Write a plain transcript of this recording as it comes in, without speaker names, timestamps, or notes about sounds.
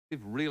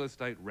real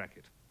estate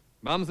racket.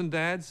 Mums and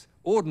dads,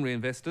 ordinary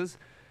investors,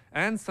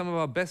 and some of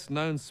our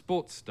best-known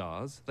sports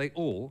stars, they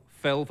all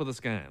fell for the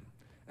scam.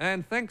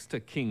 And thanks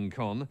to King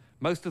Con,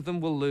 most of them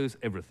will lose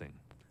everything.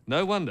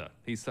 No wonder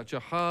he's such a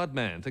hard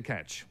man to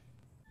catch.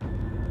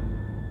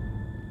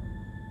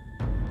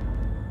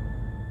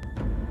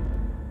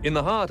 In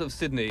the heart of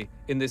Sydney,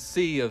 in this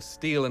sea of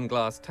steel and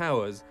glass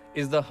towers,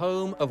 is the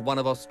home of one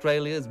of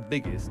Australia's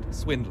biggest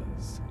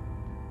swindlers.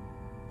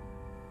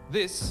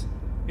 This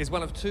is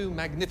one of two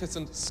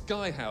magnificent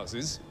sky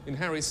houses in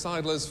Harry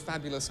Seidler's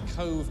fabulous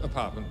Cove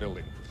apartment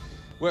building.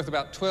 Worth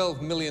about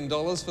 $12 million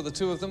for the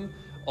two of them,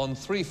 on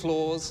 3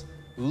 floors,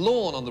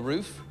 lawn on the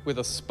roof with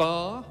a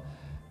spa,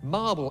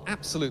 marble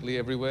absolutely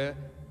everywhere,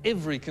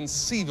 every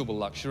conceivable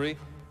luxury.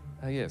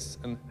 Yes,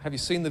 and have you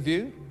seen the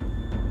view?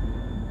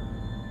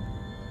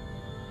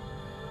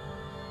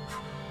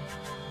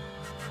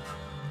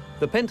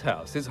 The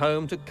penthouse is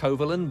home to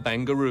Kovelan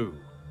Bangaru,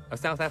 a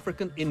South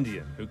African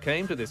Indian who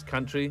came to this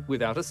country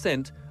without a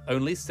cent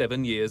only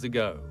 7 years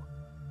ago.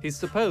 He's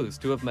supposed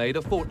to have made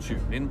a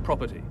fortune in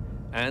property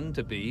and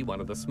to be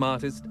one of the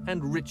smartest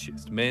and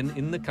richest men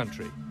in the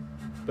country.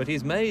 But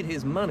he's made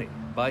his money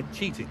by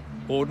cheating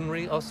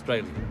ordinary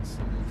Australians.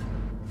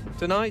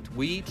 Tonight,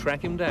 we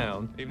track him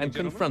down and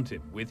confront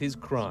him with his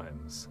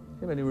crimes. Do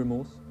you have any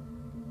remorse?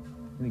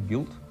 Any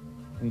guilt?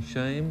 Any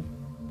shame?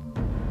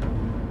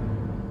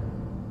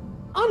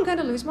 I'm going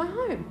to lose my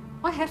home.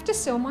 I have to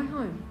sell my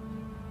home.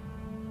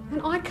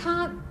 And I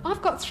can't,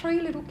 I've got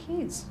 3 little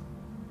kids.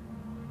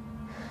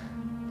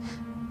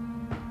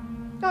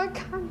 I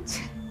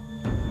can't.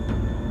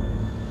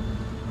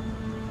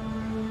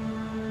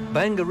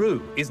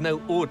 Bangaru is no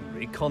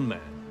ordinary con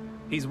man.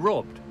 He's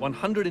robbed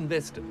 100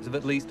 investors of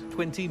at least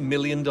 $20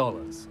 million.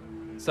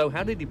 So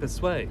how did he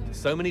persuade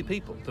so many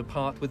people to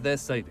part with their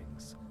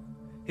savings?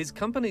 His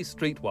company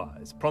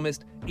Streetwise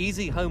promised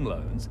easy home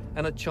loans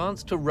and a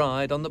chance to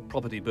ride on the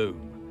property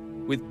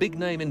boom, with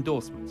big-name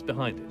endorsements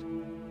behind it.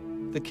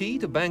 The key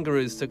to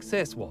Bangaru's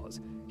success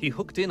was he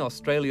hooked in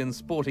Australian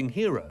sporting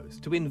heroes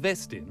to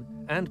invest in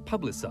and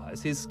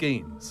publicise his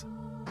schemes.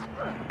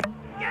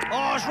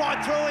 Oh, it's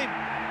right through him.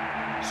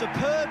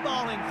 Superb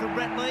bowling from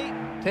Brett Lee.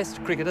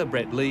 Test cricketer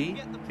Brett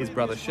Lee, his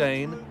brother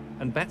Shane,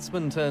 and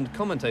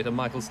batsman-turned-commentator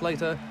Michael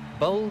Slater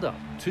bowled up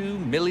 $2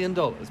 million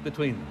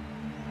between them.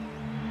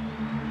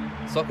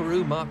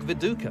 Socceroo Mark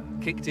Viduka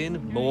kicked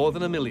in more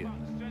than $1 million.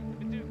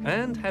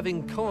 And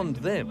having conned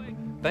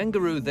them,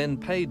 Bangaru then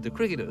paid the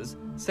cricketers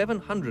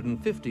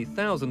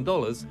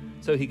 $750,000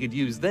 so he could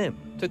use them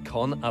to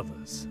con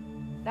others.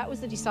 That was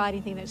the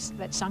deciding thing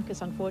that sunk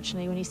us,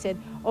 unfortunately, when he said,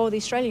 oh, the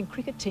Australian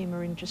cricket team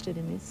are interested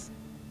in this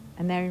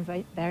and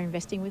they're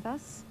investing with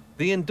us.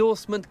 The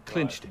endorsement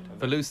clinched it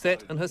for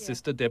Lucette and her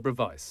sister Deborah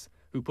Weiss,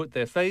 who put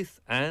their faith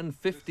and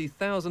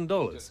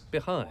 $50,000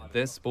 behind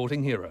their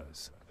sporting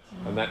heroes.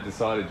 And that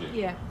decided you?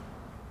 Yeah.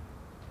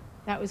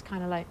 That was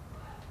kind of like,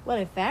 well,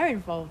 if they're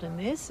involved in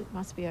this, it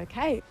must be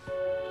okay.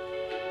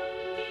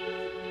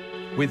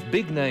 With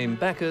big-name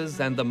backers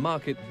and the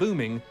market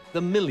booming,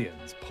 the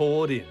millions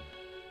poured in.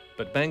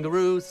 But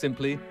Bangaru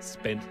simply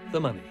spent the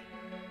money.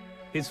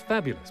 His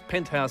fabulous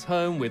penthouse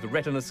home with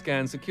retina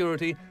scan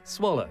security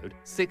swallowed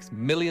 $6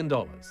 million,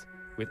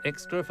 with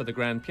extra for the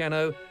grand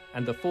piano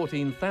and the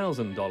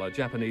 $14,000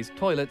 Japanese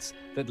toilets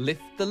that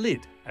lift the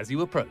lid as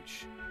you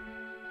approach.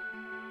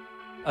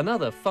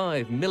 Another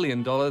 $5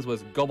 million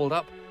was gobbled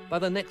up by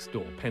the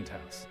next-door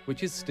penthouse,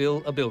 which is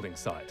still a building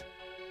site.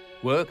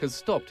 Work has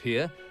stopped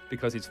here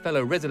because his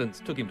fellow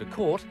residents took him to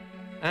court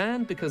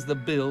and because the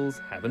bills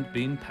haven't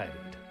been paid.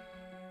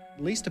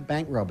 At least a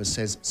bank robber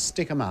says,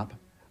 stick 'em up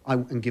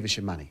and give us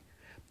your money.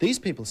 These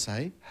people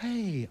say,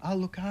 hey, I'll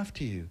look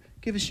after you.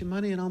 Give us your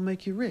money and I'll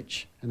make you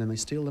rich. And then they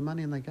steal the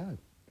money and they go.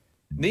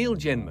 Neil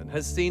Genman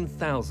has seen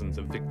thousands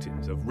of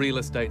victims of real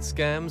estate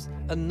scams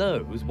and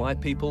knows why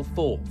people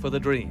fall for the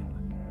dream.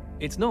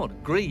 It's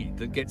not greed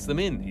that gets them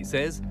in, he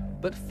says,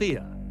 but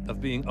fear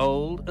of being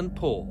old and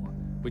poor,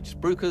 which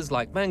spruikers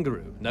like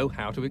Bangaru know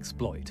how to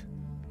exploit.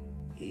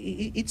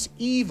 It's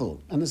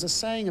evil, and there's a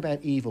saying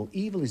about evil.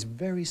 Evil is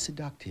very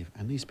seductive,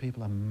 and these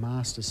people are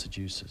master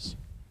seducers.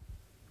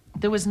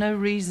 There was no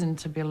reason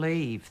to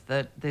believe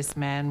that this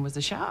man was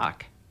a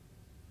shark.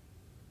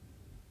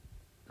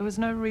 There was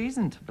no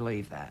reason to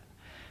believe that.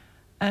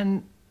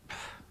 And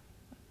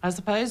I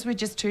suppose we're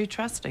just too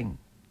trusting.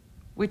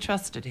 We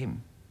trusted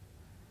him.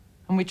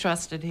 And we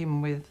trusted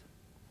him with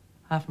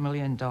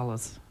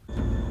 $500,000.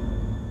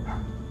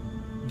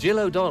 Jill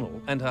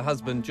O'Donnell and her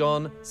husband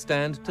John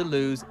stand to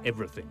lose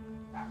everything.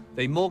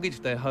 They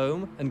mortgaged their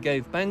home and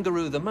gave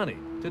Bangaru the money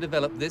to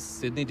develop this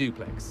Sydney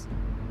duplex.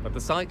 But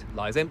the site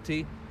lies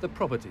empty, the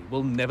property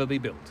will never be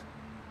built.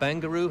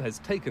 Bangaru has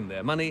taken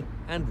their money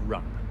and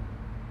run.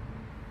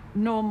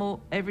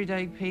 Normal,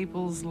 everyday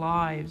people's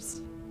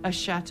lives are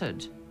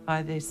shattered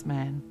by this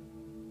man.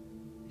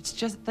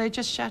 They're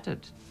just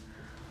shattered.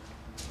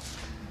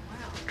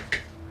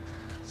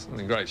 It's not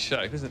in great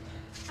shape, is it?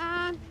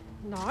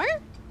 No.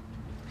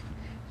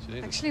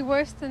 Actually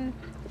worse than,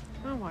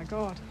 oh my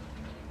God.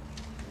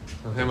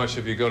 Well, how much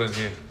have you got in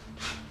here?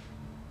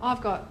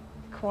 I've got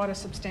quite a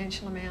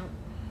substantial amount.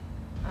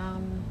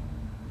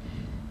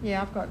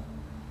 Yeah, I've got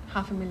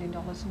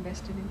 $500,000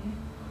 invested in here.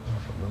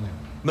 $500,000.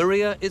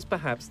 Maria is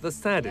perhaps the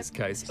saddest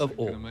case of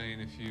all.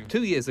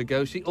 2 years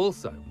ago, she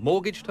also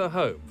mortgaged her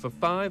home for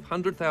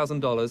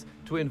 $500,000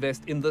 to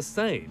invest in the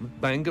same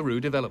Bangaru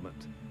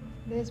development.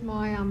 There's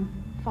my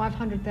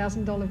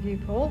 $500,000 view,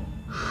 Paul.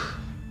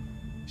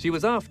 She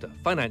was after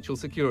financial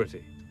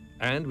security,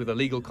 and with a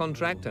legal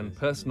contract and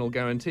personal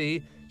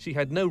guarantee, she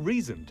had no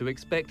reason to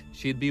expect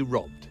she'd be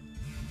robbed.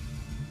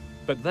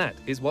 But that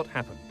is what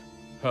happened.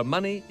 Her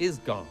money is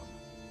gone,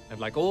 and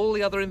like all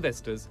the other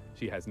investors,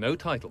 she has no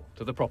title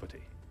to the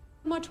property.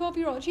 My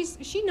 12-year-old,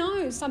 she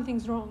knows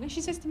something's wrong, and she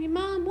says to me,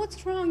 Mum,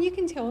 what's wrong? You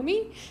can tell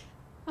me.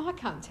 Oh, I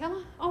can't tell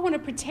her. I want to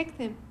protect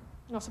them.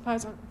 And I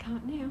suppose I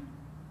can't now.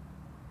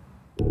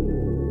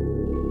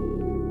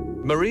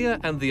 Maria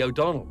and the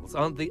O'Donnells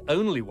aren't the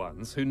only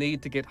ones who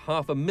need to get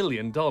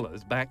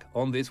 $500,000 back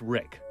on this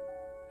wreck.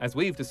 As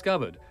we've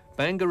discovered,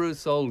 Bangaru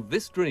sold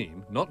this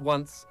dream not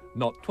once,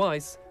 not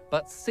twice,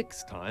 but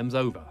 6 times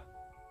over.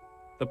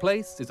 The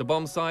place is a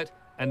bomb site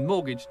and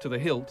mortgaged to the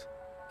hilt,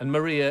 and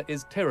Maria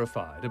is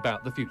terrified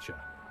about the future.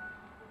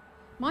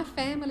 My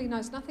family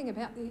knows nothing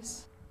about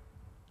this.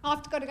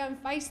 I've got to go and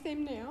face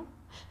them now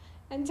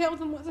and tell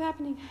them what's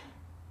happening.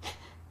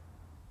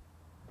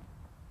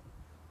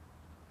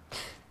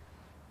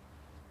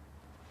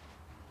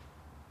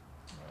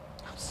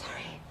 I'm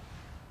sorry.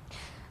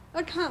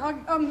 I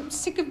can't. I'm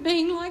sick of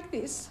being like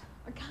this.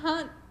 I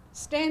can't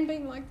stand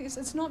being like this.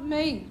 It's not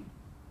me.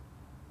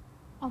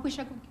 I wish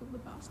I could kill the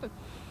bastard.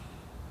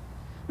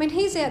 I mean,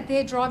 he's out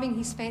there driving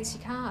his fancy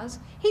cars.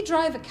 He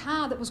drove a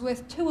car that was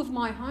worth 2 of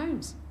my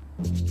homes.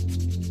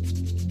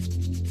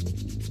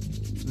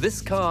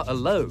 This car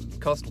alone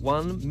cost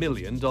 $1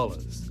 million.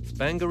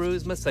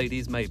 Bangaru's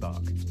Mercedes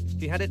Maybach.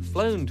 He had it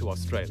flown to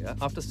Australia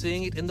after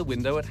seeing it in the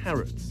window at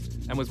Harrods,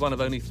 and was one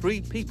of only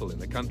 3 people in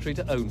the country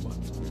to own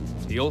one.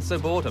 He also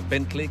bought a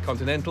Bentley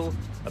Continental,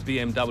 a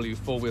BMW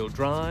 4-wheel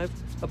drive,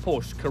 a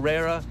Porsche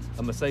Carrera,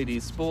 a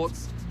Mercedes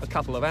Sports, a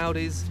couple of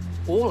Audis,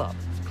 all up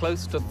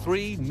close to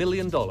 $3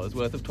 million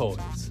worth of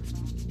toys.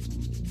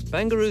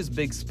 Bangaru's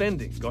big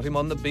spending got him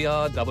on the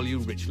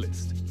BRW rich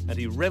list, and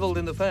he revelled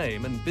in the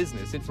fame and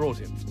business it brought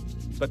him.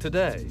 But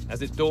today,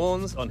 as it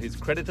dawns on his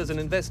creditors and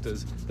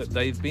investors that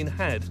they've been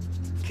had,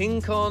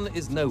 King Kong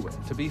is nowhere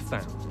to be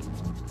found.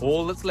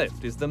 All that's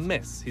left is the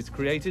mess he's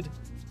created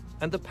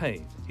and the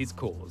pain he's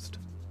caused.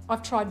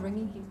 I've tried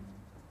ringing him.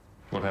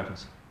 What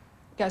happens?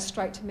 Goes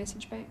straight to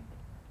message bank.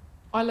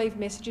 I leave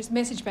messages.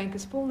 Message bank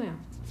is full now.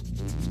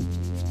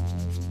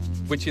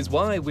 Which is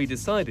why we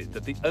decided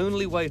that the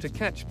only way to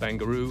catch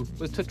Bangaru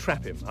was to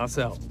trap him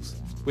ourselves,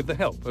 with the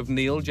help of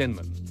Neil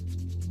Genman.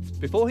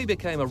 Before he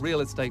became a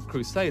real estate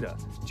crusader,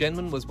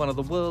 Genman was one of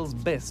the world's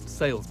best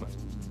salesmen.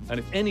 And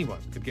if anyone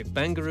could get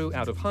Bangaru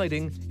out of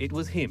hiding, it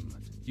was him,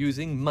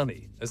 using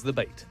money as the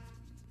bait.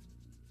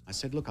 I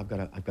said, look, I've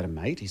got a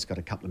mate, he's got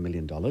a couple of $1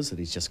 million that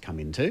he's just come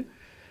into,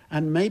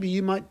 and maybe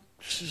you might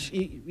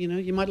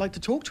like to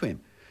talk to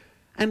him.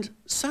 And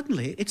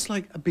suddenly, it's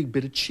like a big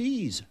bit of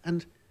cheese,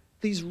 and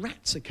these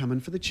rats are coming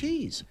for the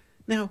cheese.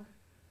 Now,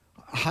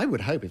 I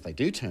would hope if they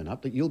do turn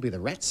up that you'll be the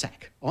rat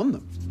sack on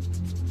them.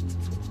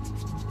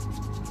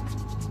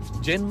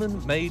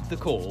 Genman made the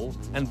call,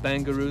 and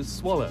Bangaru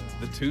swallowed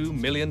the $2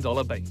 million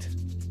bait.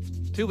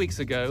 2 weeks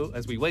ago,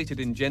 as we waited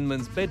in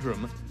Genman's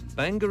bedroom,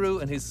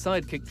 Bangaru and his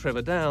sidekick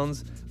Trevor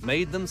Downs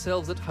made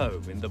themselves at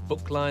home in the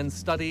book-lined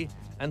study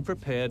and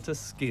prepared to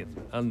skin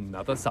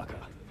another sucker.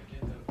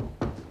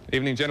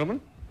 Evening,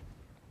 gentlemen.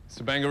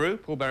 Mr.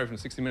 Bangaru, Paul Barry from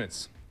 60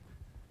 Minutes.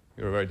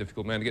 You're a very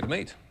difficult man to get to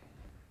meet.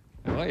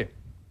 How are you?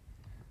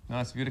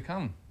 Nice of you to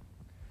come.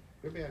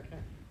 You'll be okay.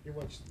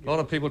 A lot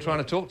of people trying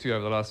to talk to you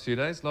over the last few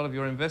days. A lot of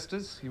your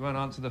investors. You won't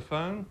answer the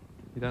phone.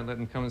 You don't let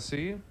them come and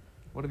see you.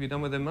 What have you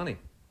done with their money?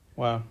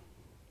 Well,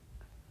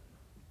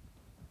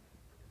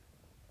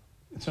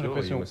 it's not a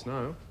question. You must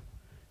know.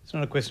 It's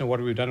not a question of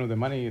what we've done with the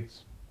money.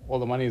 It's all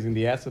the money is in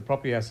the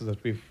property assets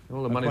that we've.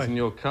 All the money's in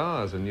your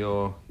cars and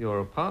your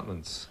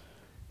apartments.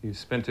 You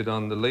spent it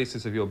on the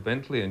leases of your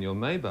Bentley and your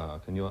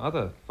Maybach and your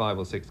other 5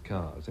 or 6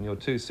 cars and your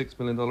 2 $6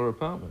 million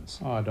apartments.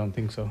 Oh, I don't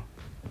think so.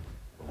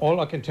 All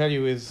I can tell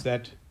you is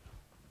that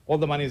all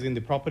the money is in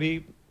the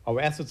property. Our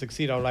assets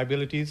exceed our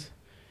liabilities,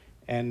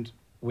 and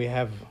we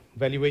have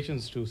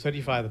valuations to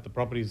certify that the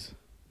properties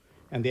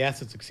and the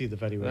assets exceed the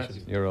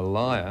valuations. You're a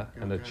liar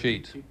and a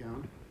cheat. Keep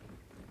going.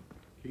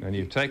 And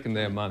you've taken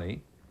their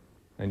money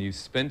and you've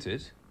spent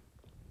it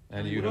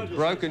and you have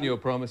broken your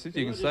promises.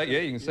 You can say,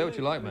 yeah, you can say what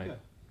you like, mate.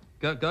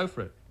 Go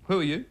for it.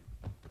 Who are you?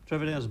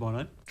 Trevor Downs is my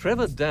name.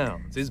 Trevor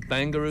Downs is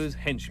Bangaru's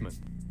henchman.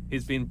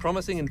 He's been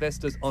promising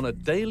investors on a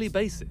daily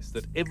basis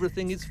that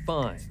everything is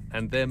fine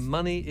and their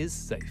money is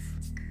safe.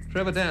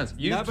 Trevor Downs,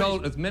 you've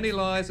told as many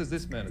lies as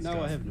this man has done.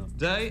 No, I have not.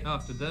 Day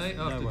after day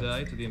after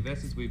day to the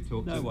investors we've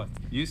talked to. No way.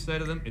 You say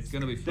to them, it's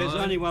going to be fine. There's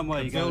only one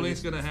way you go.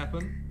 Building's going to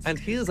happen. And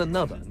here's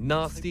another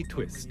nasty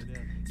twist.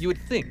 You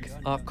would think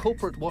our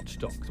corporate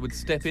watchdogs would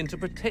step in to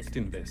protect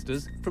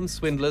investors from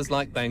swindlers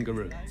like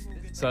Bangaru.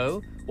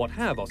 So, what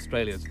have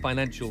Australia's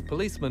financial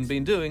policemen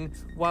been doing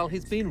while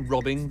he's been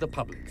robbing the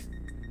public?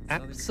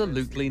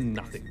 Absolutely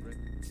nothing.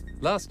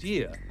 Last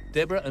year,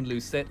 Deborah and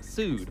Lucette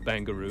sued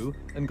Bangaru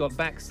and got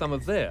back some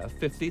of their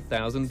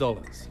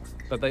 $50,000.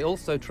 But they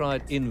also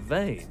tried in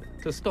vain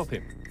to stop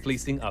him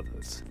fleecing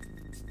others.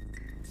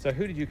 So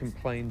who did you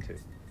complain to?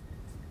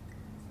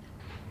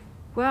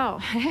 Well,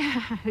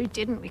 who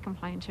didn't we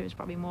complain to is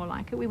probably more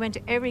like it. We went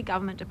to every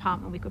government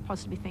department we could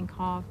possibly think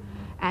of,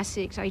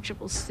 ASIC,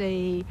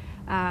 ACCC,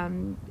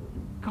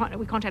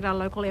 we contacted our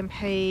local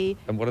MP.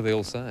 And what do they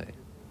all say?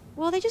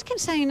 Well, they just kept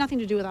saying nothing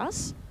to do with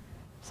us.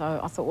 So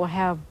I thought, well,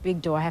 how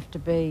big do I have to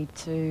be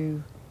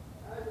to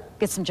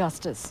get some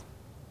justice?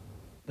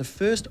 The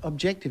first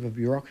objective of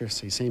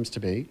bureaucracy seems to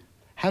be,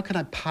 how can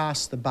I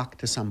pass the buck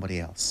to somebody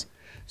else?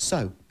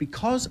 So,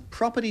 because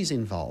property's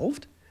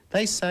involved,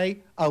 they say,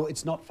 oh,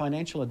 it's not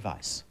financial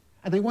advice.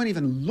 And they won't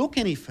even look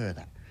any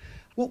further.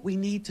 What we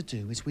need to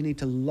do is we need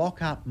to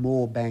lock up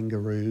more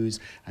Bangaroos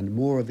and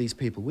more of these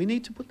people. We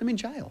need to put them in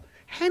jail,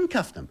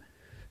 handcuff them.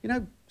 You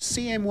know,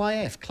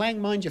 CMYF,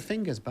 clang mind your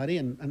fingers, buddy,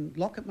 and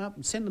lock them up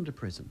and send them to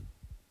prison.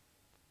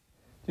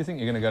 Do you think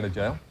you're going to go to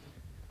jail?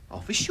 Oh,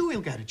 for sure he'll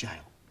go to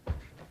jail.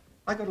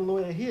 I got a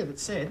lawyer here that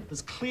said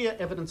there's clear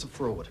evidence of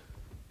fraud.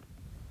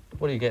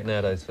 What do you get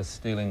nowadays for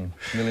stealing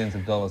millions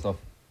of dollars off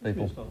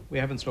people? We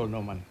haven't stolen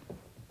no money.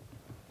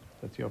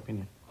 That's your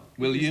opinion.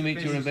 Will you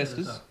meet your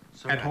investors?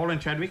 At Hall and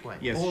Chadwick?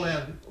 Yes. All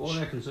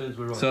our concerns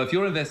were right. So if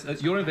your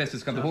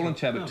investors come to Hall and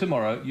Chadwick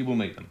tomorrow, you will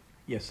meet them?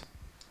 Yes.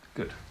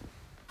 Good.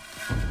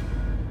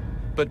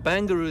 But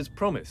Bangaru's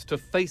promise to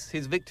face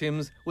his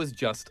victims was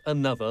just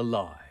another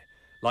lie,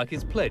 like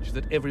his pledge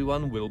that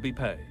everyone will be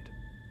paid.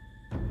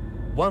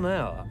 1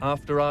 hour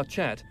after our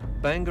chat,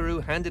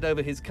 Bangaru handed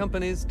over his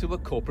companies to a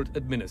corporate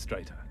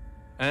administrator.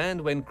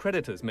 And when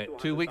creditors met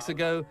 2 weeks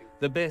ago,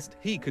 the best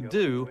he could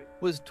do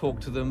was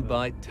talk to them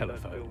by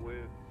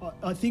telephone.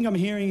 I think I'm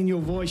hearing in your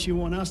voice you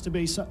want us to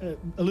be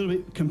a little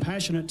bit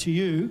compassionate to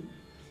you,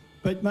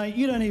 but mate,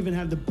 you don't even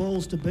have the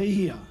balls to be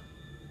here.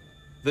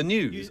 The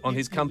news on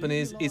his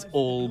companies is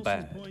all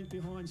bad.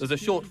 There's a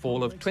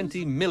shortfall of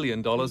 $20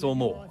 million or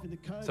more.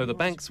 So the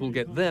banks will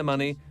get their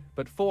money,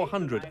 but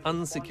 400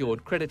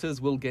 unsecured creditors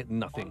will get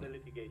nothing.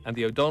 And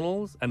the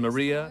O'Donnells and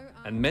Maria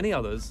and many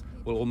others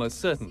will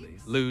almost certainly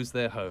lose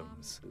their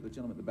homes.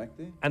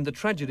 And the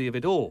tragedy of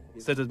it all,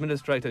 says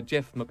Administrator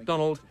Jeff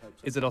McDonald,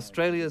 is that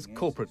Australia's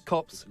corporate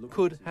cops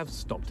could have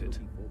stopped it.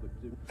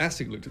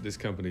 ASIC looked at this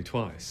company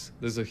twice.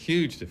 There's a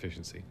huge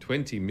deficiency,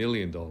 $20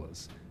 million.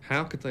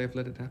 How could they have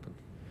let it happen?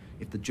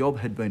 If the job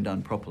had been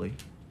done properly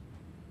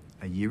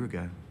a year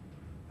ago,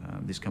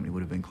 this company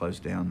would have been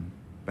closed down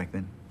back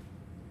then.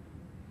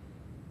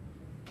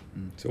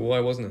 So why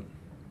wasn't it?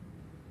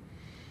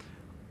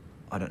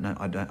 I don't know.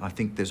 I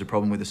think there's a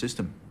problem with the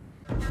system.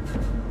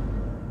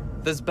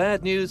 There's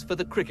bad news for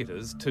the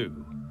cricketers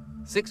too.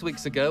 6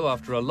 weeks ago,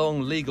 after a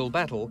long legal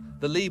battle,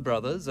 the Lee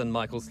brothers and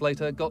Michael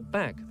Slater got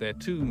back their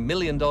 $2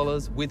 million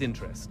with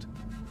interest.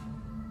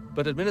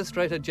 But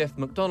Administrator Jeff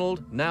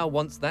McDonald now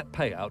wants that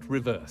payout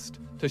reversed,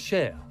 to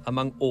share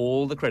among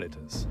all the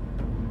creditors.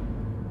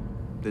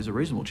 There's a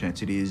reasonable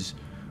chance it is,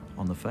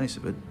 on the face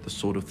of it, the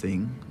sort of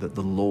thing that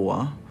the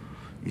law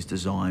is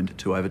designed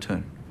to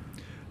overturn.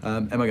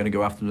 Am I going to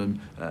go after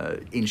them?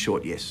 In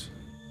short, yes.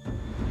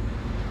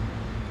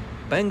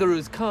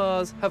 Bangaru's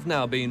cars have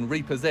now been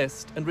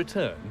repossessed and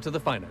returned to the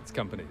finance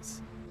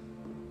companies.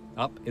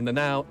 Up in the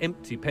now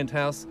empty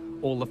penthouse,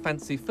 all the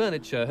fancy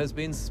furniture has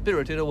been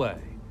spirited away,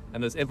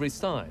 and there's every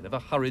sign of a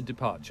hurried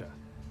departure.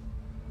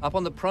 Up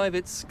on the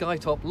private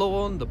skytop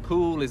lawn, the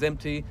pool is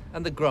empty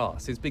and the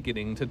grass is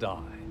beginning to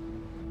die.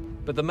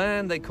 But the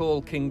man they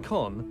call King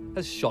Con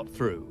has shot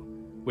through.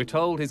 We're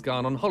told he's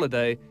gone on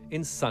holiday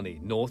in sunny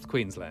North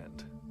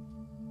Queensland.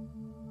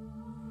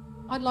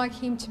 I'd like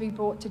him to be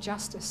brought to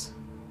justice.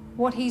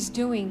 What he's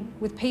doing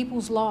with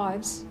people's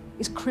lives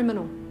is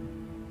criminal.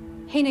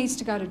 He needs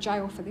to go to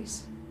jail for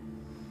this.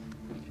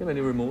 Do you have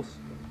any remorse?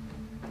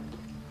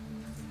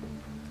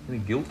 Any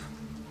guilt?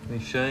 Any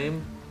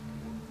shame?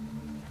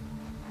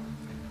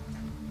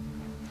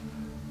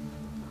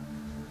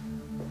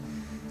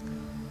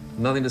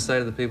 Nothing to say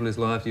to the people whose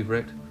lives you've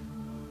wrecked?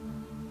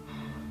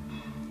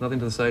 Nothing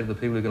to say to the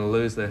people who are going to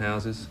lose their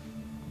houses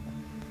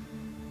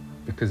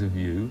because of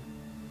you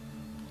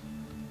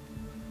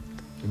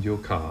and your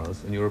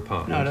cars and your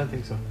apartment? No, I don't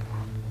think so.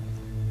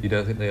 You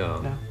don't think they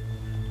are? No.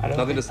 I don't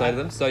Nothing to think say to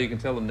them, so you can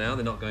tell them now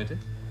they're not going to?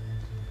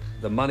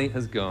 The money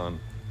has gone,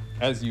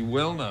 as you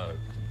well know.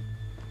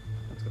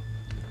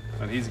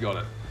 And he's got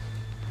it.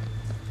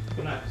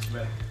 Good night, Mr.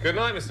 Bangaru. Good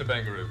night, Mr.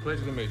 Bangaru.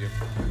 Pleasure to meet you.